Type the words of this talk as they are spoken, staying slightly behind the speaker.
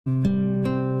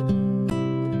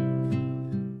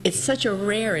It's such a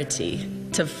rarity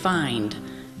to find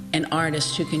an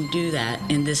artist who can do that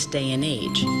in this day and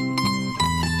age.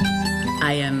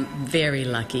 I am very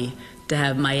lucky to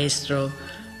have Maestro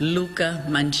Luca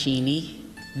Mancini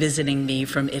visiting me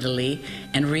from Italy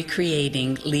and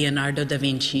recreating Leonardo da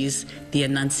Vinci's The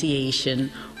Annunciation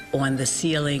on the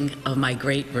ceiling of my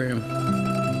great room.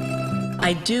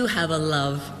 I do have a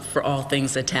love for all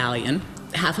things Italian.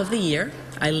 Half of the year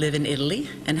I live in Italy,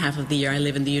 and half of the year I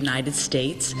live in the United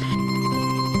States.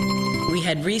 We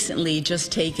had recently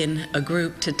just taken a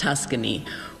group to Tuscany,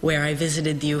 where I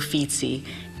visited the Uffizi,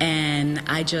 and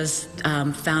I just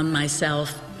found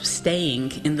myself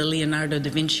staying in the Leonardo da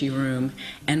Vinci room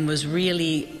and was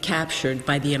really captured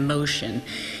by the emotion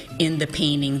in the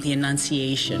painting, The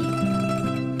Annunciation.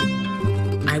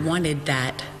 I wanted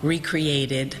that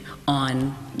recreated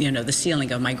on, the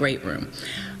ceiling of my great room.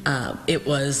 It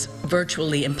was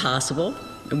virtually impossible.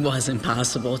 It was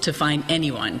impossible to find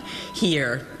anyone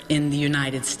here in the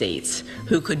United States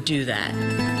who could do that.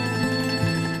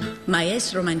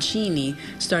 Maestro Mancini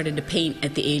started to paint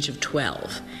at the age of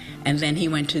 12, and then he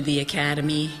went to the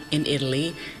academy in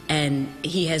Italy, and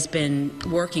he has been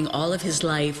working all of his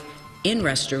life in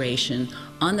restoration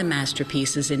on the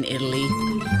masterpieces in Italy.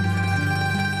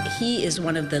 He is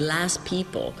one of the last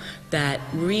people that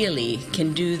really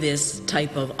can do this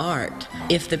type of art.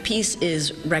 If the piece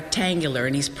is rectangular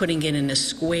and he's putting it in a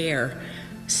square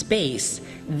space,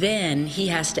 then he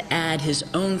has to add his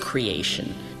own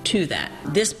creation to that.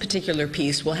 This particular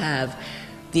piece will have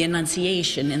the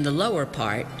Annunciation in the lower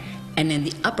part, and in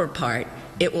the upper part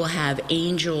it will have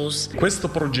angels. Questo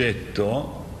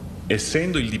progetto,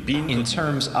 essendo il dipinto, in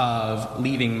terms of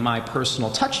leaving my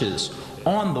personal touches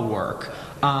on the work,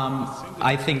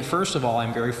 I think, first of all,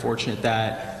 I'm very fortunate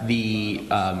that the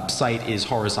site is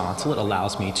horizontal. It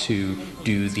allows me to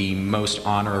do the most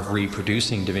honor of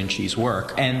reproducing Da Vinci's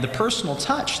work. And the personal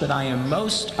touch that I am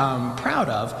most proud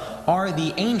of are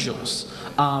the angels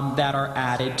that are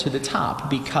added to the top,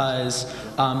 because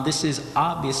this is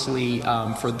obviously,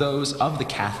 for those of the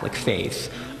Catholic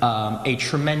faith, a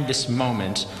tremendous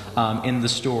moment in the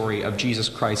story of Jesus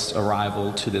Christ's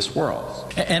arrival to this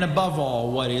world. And above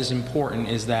all, what is important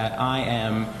is that I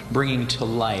am bringing to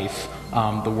life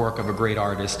the work of a great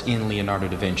artist in Leonardo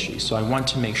da Vinci. So I want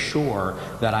to make sure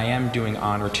that I am doing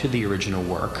honor to the original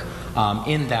work.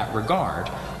 In that regard,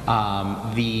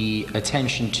 the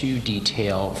attention to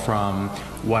detail from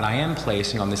what I am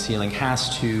placing on the ceiling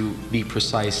has to be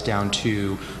precise down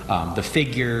to the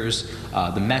figures,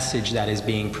 the message that is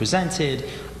being presented,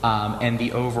 and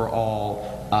the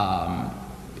overall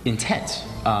intent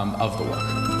of the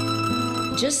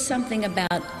work. Just something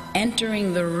about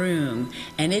entering the room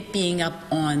and it being up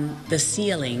on the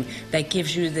ceiling that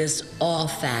gives you this awe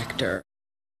factor.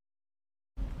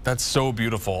 That's so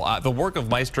beautiful. The work of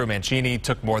Maestro Mancini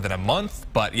took more than a month,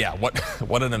 but yeah,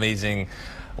 what an amazing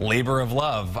labor of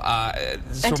love.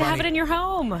 And to have it in your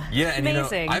home. Yeah, and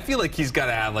amazing. I feel like he's got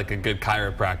to have like a good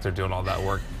chiropractor doing all that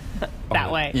work. That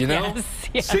way. Yes.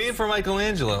 Same for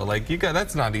Michelangelo. Like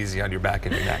that's not easy on your back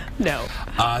and your neck. No.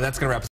 That's gonna wrap